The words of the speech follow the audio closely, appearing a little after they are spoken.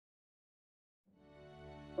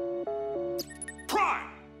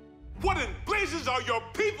What in blazes are your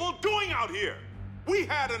people doing out here? We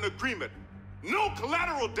had an agreement. No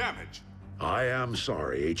collateral damage. I am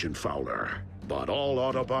sorry, Agent Fowler, but all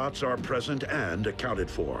Autobots are present and accounted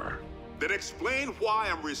for. Then explain why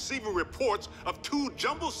I'm receiving reports of 2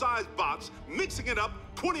 jumbo-sized bots mixing it up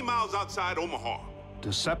 20 miles outside Omaha.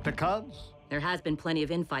 Decepticons? There has been plenty of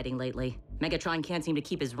infighting lately. Megatron can't seem to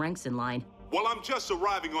keep his ranks in line. Well, I'm just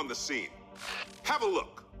arriving on the scene. Have a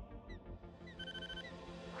look.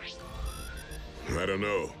 I don't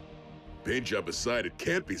know. Paint job aside, it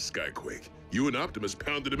can't be Skyquake. You and Optimus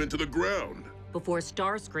pounded him into the ground. Before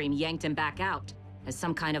Starscream yanked him back out as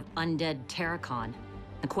some kind of undead Terracon.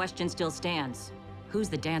 The question still stands. Who's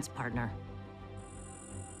the dance partner?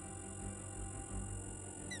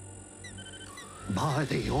 By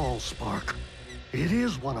the Allspark. It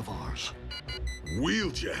is one of ours.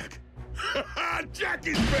 Wheeljack. Ha ha! Jack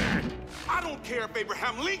is back! I don't care if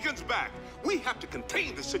Abraham Lincoln's back. We have to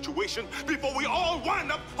contain the situation before we all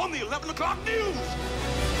wind up on the 11 o'clock news.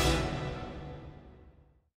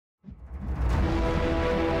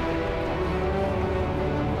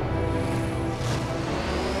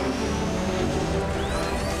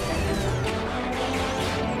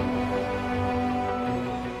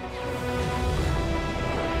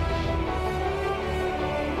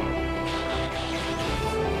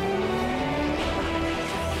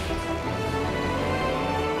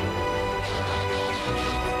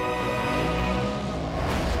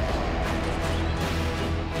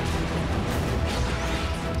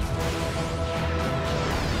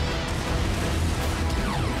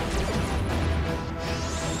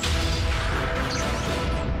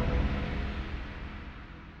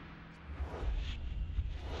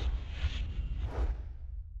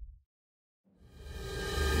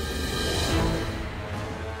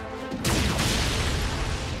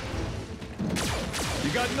 You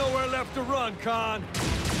got nowhere left to run, Khan.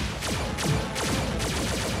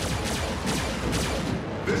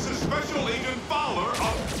 This is Special Agent Fowler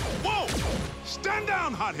of... Whoa! Stand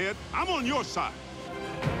down, hothead. I'm on your side.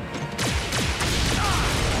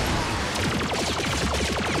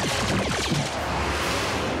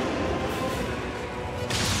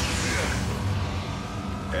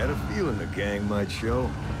 Had a feeling the gang might show.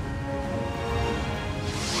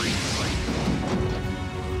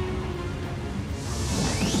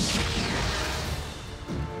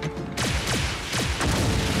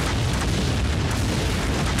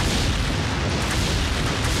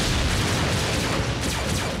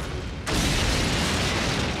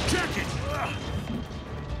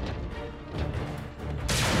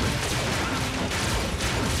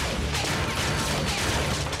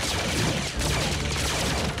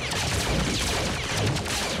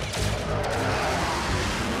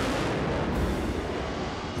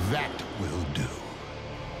 That will do.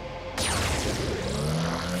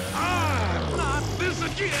 Not this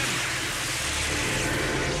again!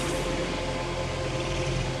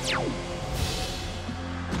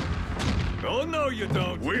 Oh, no, you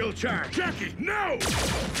don't. Wheeljack! Jackie, no!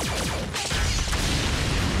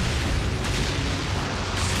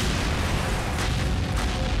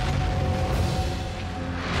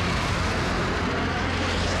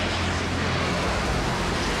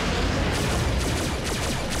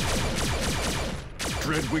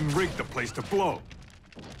 Dreadwing rigged the place to blow.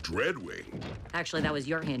 Dreadwing? Actually, that was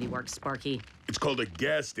your handiwork, Sparky. It's called a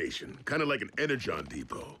gas station, kind of like an Energon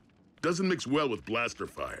depot. Doesn't mix well with blaster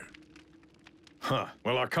fire. Huh.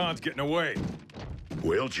 Well, our Khan's getting away.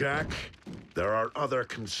 Wheeljack, there are other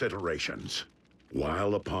considerations.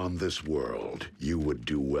 While upon this world, you would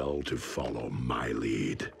do well to follow my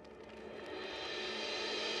lead.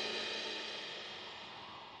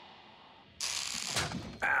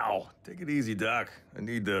 Ow! Take it easy, Doc. I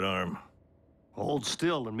need that arm. Hold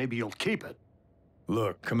still and maybe you'll keep it.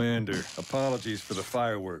 Look, Commander, apologies for the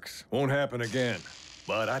fireworks. Won't happen again.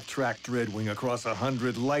 But I've tracked Dreadwing across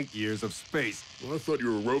 100 light years of space. Well, I thought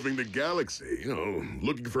you were roving the galaxy,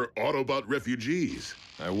 looking for Autobot refugees.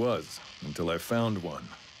 I was, until I found one.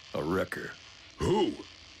 A wrecker. Who?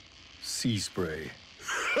 Sea spray.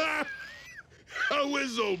 How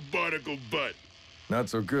is old Barnacle Butt? Not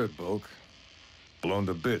so good, Bulk. Blown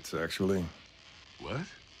to bits, actually. What?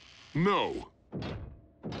 No.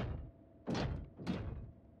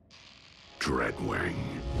 Dreadwing.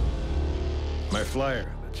 My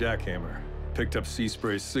flyer, the Jackhammer, picked up Sea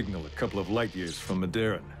Spray's signal a couple of light years from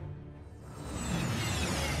Maderan.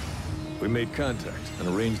 We made contact and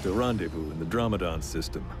arranged a rendezvous in the Dromedon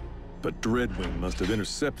system. But Dreadwing must have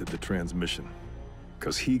intercepted the transmission,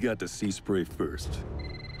 because he got to Sea Spray first.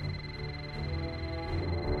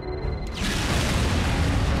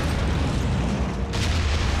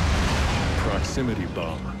 proximity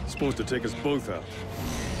bomb. Supposed to take us both out.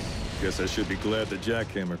 Guess I should be glad the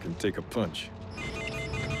jackhammer can take a punch.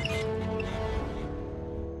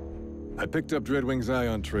 I picked up Dreadwing's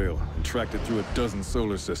ion trail and tracked it through a dozen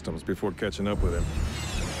solar systems before catching up with him.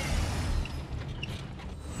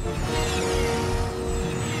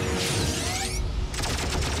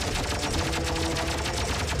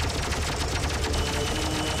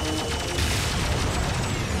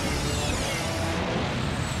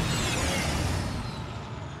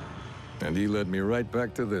 And he led me right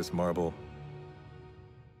back to this, Marble.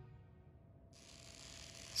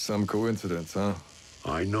 Some coincidence, huh?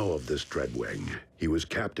 I know of this Dreadwing. He was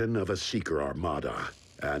captain of a Seeker armada,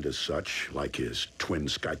 and as such, like his twin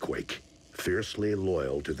Skyquake, fiercely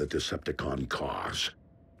loyal to the Decepticon cause.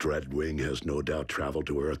 Dreadwing has no doubt traveled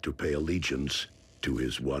to Earth to pay allegiance to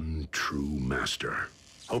his one true master.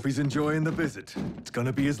 Hope he's enjoying the visit. It's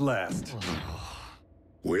gonna be his last.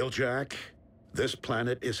 Wheeljack, this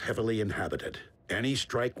planet is heavily inhabited. Any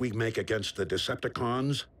strike we make against the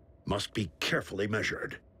Decepticons must be carefully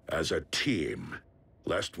measured as a team,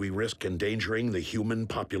 lest we risk endangering the human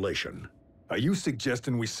population. Are you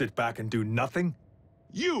suggesting we sit back and do nothing?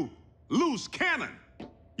 You, loose cannon!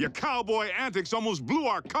 Your cowboy antics almost blew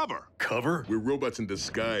our cover. Cover? We're robots in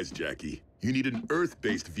disguise, Jackie. You need an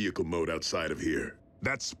Earth-based vehicle mode outside of here.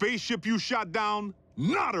 That spaceship you shot down,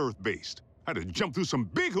 not Earth-based. I had to jump through some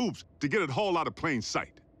big hoops to get it hauled out of plain sight.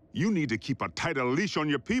 You need to keep a tighter leash on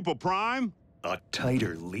your people, Prime. A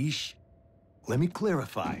tighter leash? Let me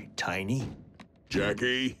clarify, Tiny.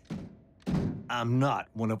 Jackie? I'm not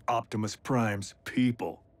one of Optimus Prime's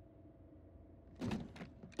people.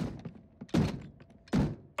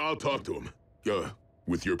 I'll talk to him.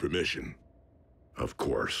 With your permission. Of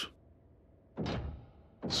course.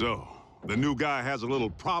 So, the new guy has a little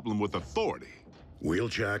problem with authority.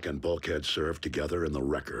 Wheeljack and Bulkhead served together in the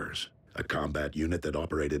Wreckers, a combat unit that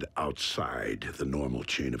operated outside the normal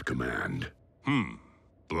chain of command.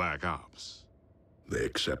 Black Ops. They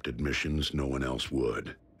accepted missions no one else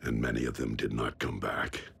would, and many of them did not come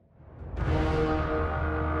back.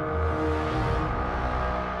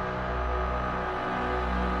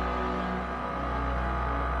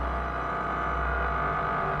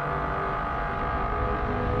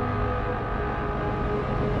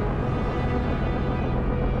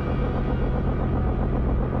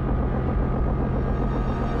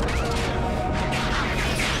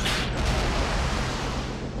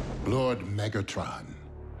 Lord Megatron,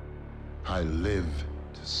 I live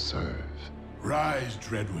to serve. Rise,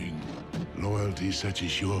 Dreadwing. Loyalty such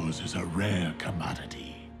as yours is a rare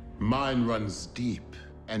commodity. Mine runs deep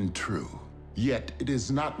and true. Yet it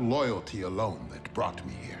is not loyalty alone that brought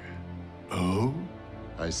me here. Oh?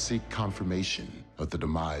 I seek confirmation of the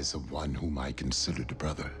demise of one whom I considered a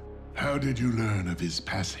brother. How did you learn of his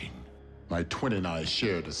passing? My twin and I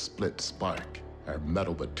shared a split spark. Our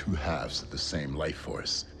metal but two halves of the same life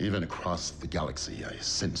force. Even across the galaxy, I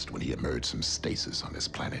sensed when he emerged from stasis on his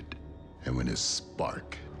planet. And when his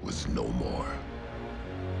spark was no more.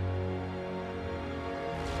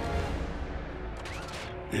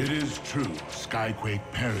 It is true, Skyquake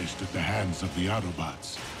perished at the hands of the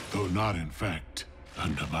Autobots, though not, in fact,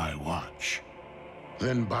 under my watch.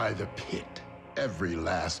 Then by the pit, every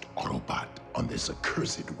last Autobot on this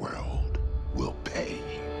accursed world will pay.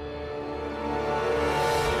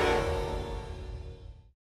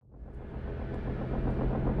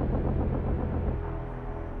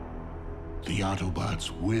 The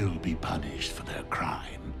Autobots will be punished for their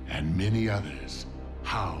crime, and many others,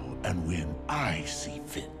 how and when I see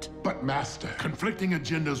fit. But Master... Conflicting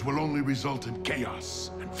agendas will only result in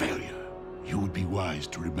chaos and failure. You would be wise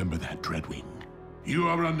to remember that, Dreadwing. You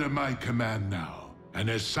are under my command now, and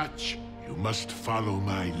as such, you must follow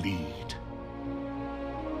my lead.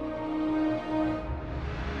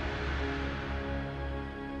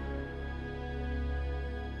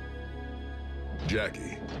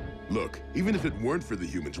 Jackie, look, even if it weren't for the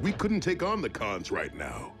humans, we couldn't take on the cons right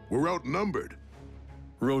now. We're outnumbered.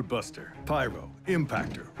 Roadbuster, Pyro,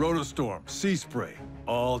 Impactor, Rotostorm, Sea Spray,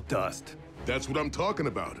 all dust. That's what I'm talking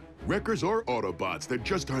about. Wreckers or Autobots, there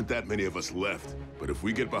just aren't that many of us left. But if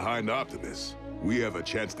we get behind Optimus, we have a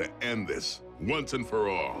chance to end this, once and for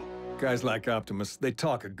all. Guys like Optimus, they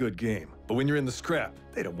talk a good game. But when you're in the scrap,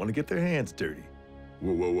 they don't want to get their hands dirty.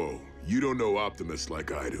 Whoa, whoa, whoa. You don't know Optimus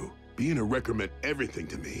like I do. Being a wrecker meant everything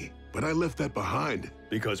to me, but I left that behind.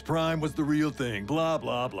 Because Prime was the real thing, blah,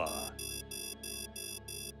 blah, blah.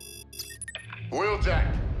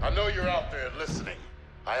 Wheeljack, I know you're out there listening.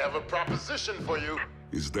 I have a proposition for you.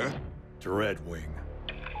 Is that? Dreadwing.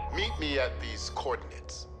 Meet me at these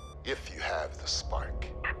coordinates, if you have the spark.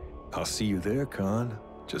 I'll see you there, Khan.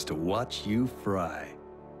 just to watch you fry.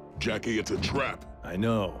 Jackie, it's a trap. I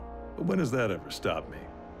know, but when has that ever stopped me?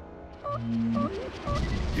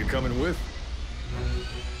 You coming with?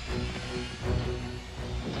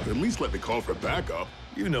 At least let me call for backup.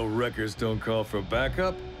 You know wreckers don't call for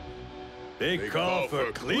backup. They call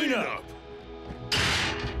for cleanup.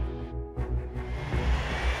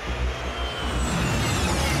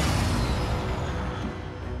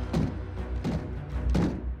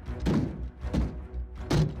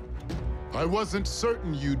 I wasn't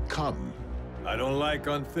certain you'd come. I don't like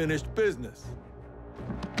unfinished business.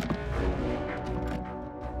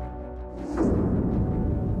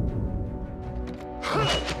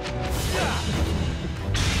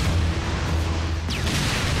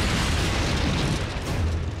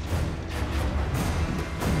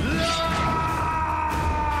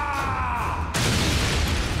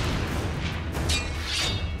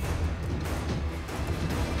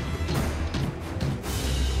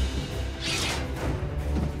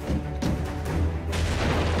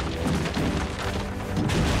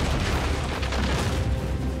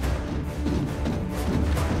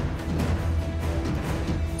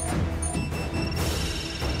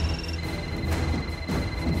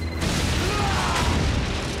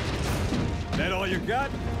 That all you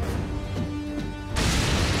got?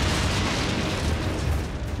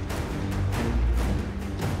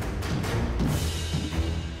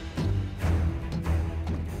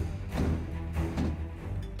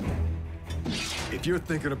 If you're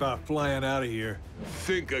thinking about flying out of here,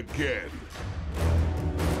 Think again.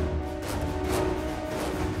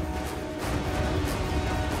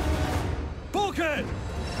 Bulkhead!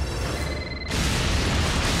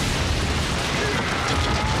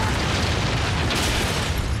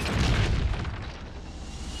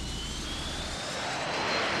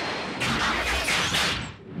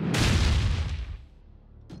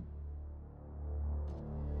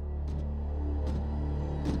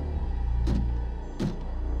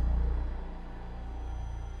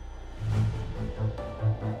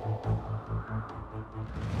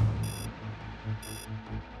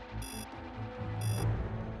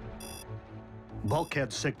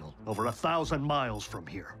 Bulkhead signal over 1,000 miles from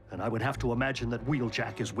here, and I would have to imagine that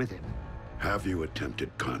Wheeljack is with him. Have you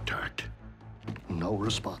attempted contact? No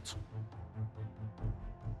response.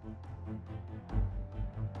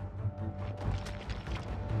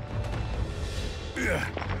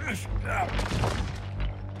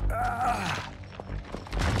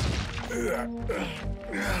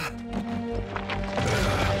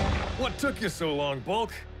 What took you so long,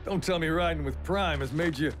 Bulk? Don't tell me riding with Prime has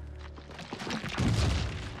made you...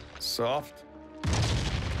 soft?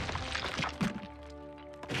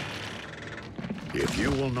 If you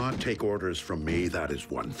will not take orders from me, that is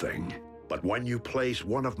one thing. But when you place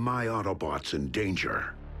one of my Autobots in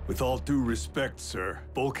danger... With all due respect, sir,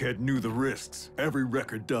 Bulkhead knew the risks. Every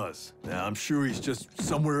wrecker does. Now, I'm sure he's just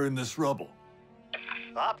somewhere in this rubble.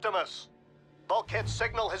 Optimus! Bulkhead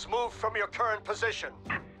signal has moved from your current position.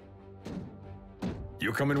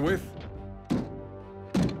 You coming with?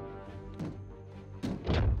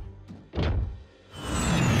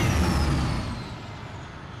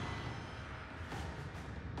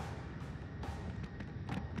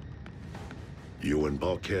 You and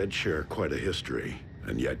Bulkhead share quite a history,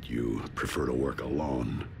 and yet you prefer to work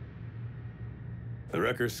alone. The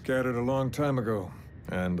wreckers scattered a long time ago,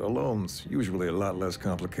 and alone's usually a lot less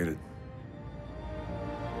complicated.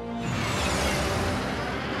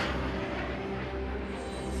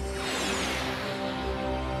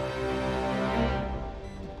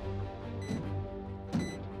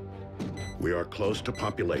 We are close to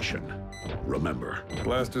population. Remember.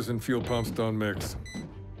 Blasters and fuel pumps don't mix.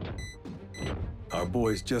 Our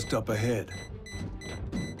boy's just up ahead.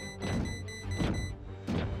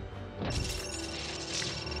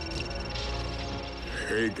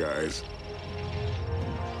 Hey, guys.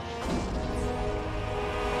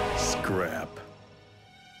 Scrap.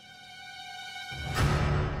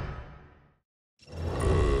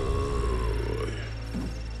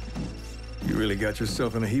 You really got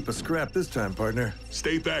yourself in a heap of scrap this time, partner.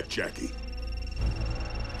 Stay back, Jackie.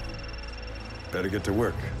 Better get to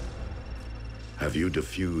work. Have you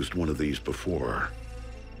defused one of these before?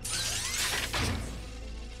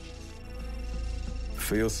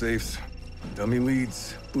 Fail-safes, dummy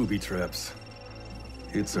leads, booby traps.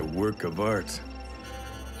 It's a work of art.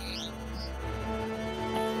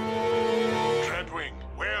 Dreadwing,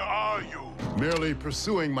 where are you? Merely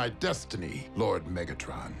pursuing my destiny, Lord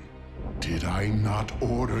Megatron. Did I not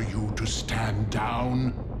order you to stand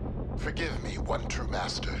down? Forgive me, one true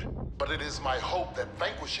master, but it is my hope that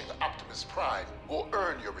vanquishing Optimus Prime will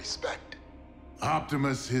earn your respect.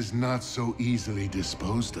 Optimus is not so easily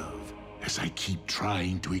disposed of, as I keep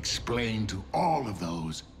trying to explain to all of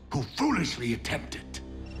those who foolishly attempt it.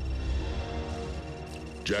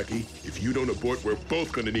 Jackie, if you don't abort, we're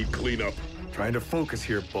both gonna need cleanup. Trying to focus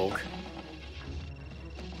here, Bulk.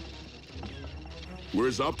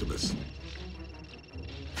 Where's Optimus?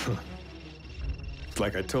 It's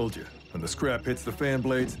like I told you. When the scrap hits the fan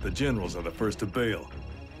blades, the generals are the first to bail.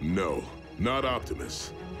 No, not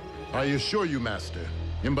Optimus. I assure you, Master,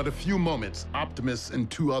 in but a few moments, Optimus and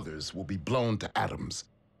 2 others will be blown to atoms.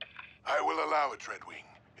 I will allow it, Dreadwing,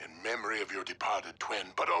 in memory of your departed twin,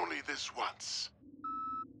 but only this once.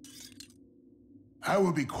 I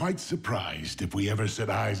will be quite surprised if we ever set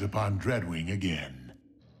eyes upon Dreadwing again.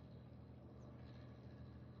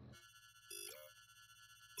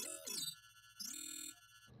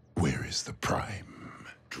 Where is the Prime?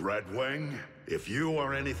 Dreadwing, if you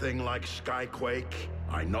are anything like Skyquake,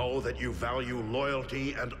 I know that you value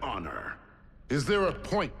loyalty and honor. Is there a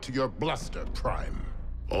point to your bluster, Prime?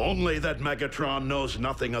 Only that Megatron knows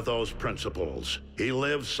nothing of those principles. He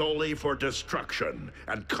lives solely for destruction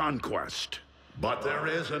and conquest. But there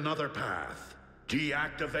is another path.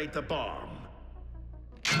 Deactivate the bomb.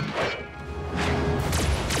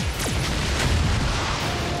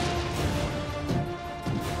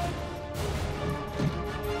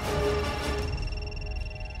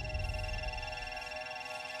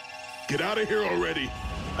 Get out of here already!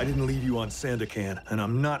 I didn't leave you on Sandakan, and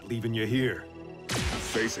I'm not leaving you here.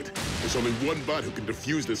 Face it, there's only one bot who can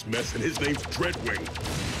defuse this mess, and his name's Dreadwing.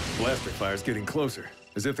 Blaster fire's getting closer,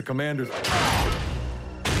 as if the commanders...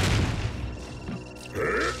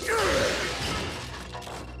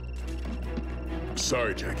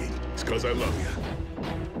 Sorry, Jackie. It's 'cause I love you.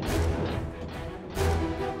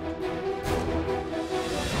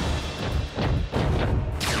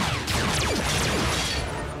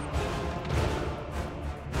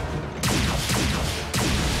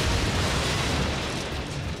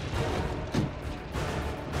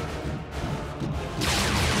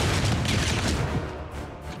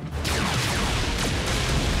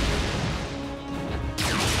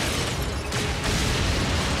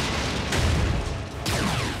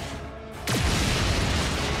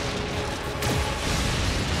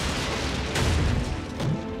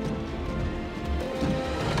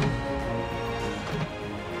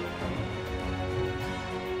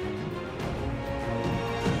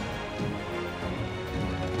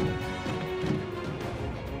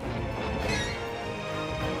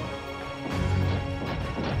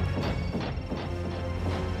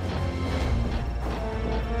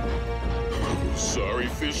 Sorry,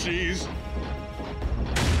 fishies.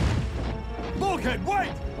 Bulkhead,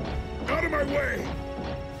 wait! Out of my way!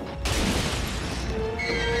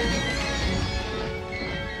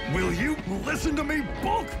 Will you listen to me,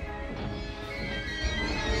 Bulk?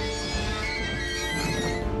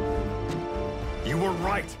 You were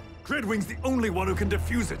right. Dreadwing's the only one who can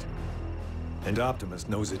defuse it. And Optimus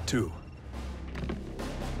knows it too.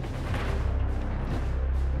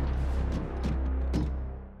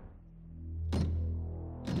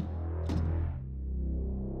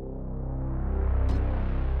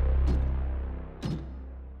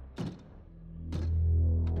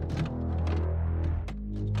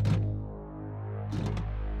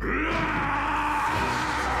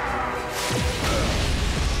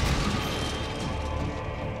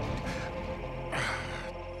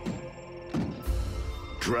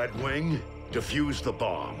 Dreadwing, defuse the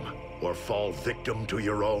bomb, or fall victim to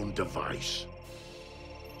your own device.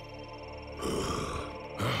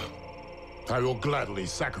 I will gladly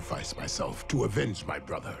sacrifice myself to avenge my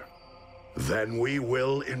brother. Then we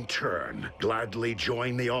will, in turn, gladly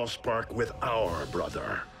join the Allspark with our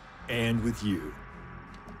brother. And with you.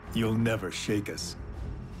 You'll never shake us.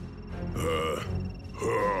 Oh.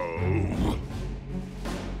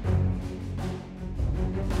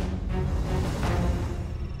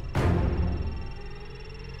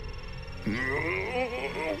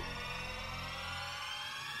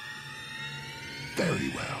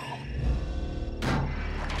 Very well.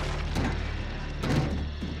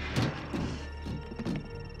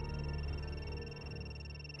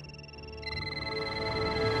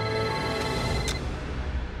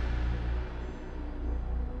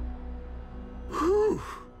 Whew.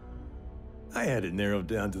 I had it narrowed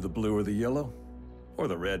down to the blue or the yellow, or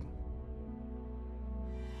the red.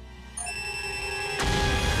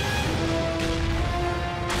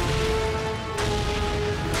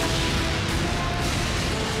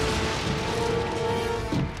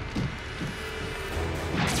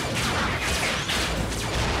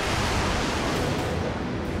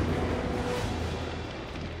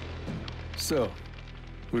 So,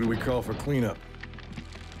 who do we call for cleanup?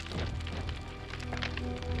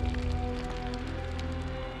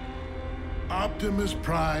 Optimus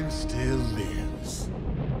Prime still lives.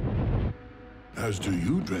 As do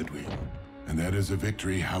you, Dreadwing. And that is a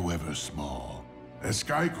victory, however small. A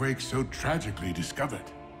Skyquake so tragically discovered.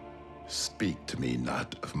 Speak to me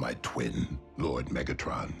not of my twin, Lord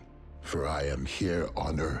Megatron, for I am here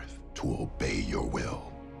on Earth to obey your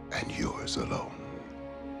will, and yours alone.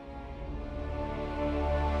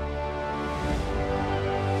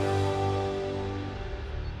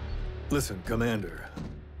 Listen, Commander.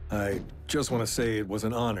 I just want to say it was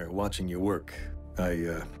an honor watching you work.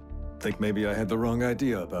 I think maybe I had the wrong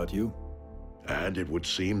idea about you. And it would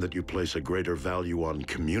seem that you place a greater value on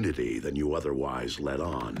community than you otherwise let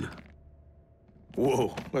on.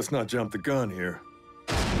 Whoa, let's not jump the gun here.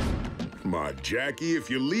 Come on, Jackie, if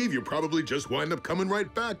you leave, you probably just wind up coming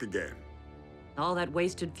right back again. All that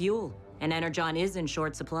wasted fuel, and Energon is in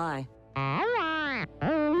short supply.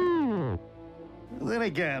 Then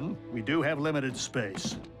again, we do have limited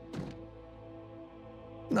space.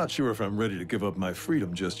 Not sure if I'm ready to give up my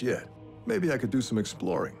freedom just yet. Maybe I could do some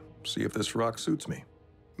exploring, see if this rock suits me.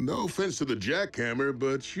 No offense to the jackhammer,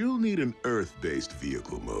 but you'll need an Earth-based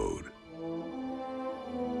vehicle mode.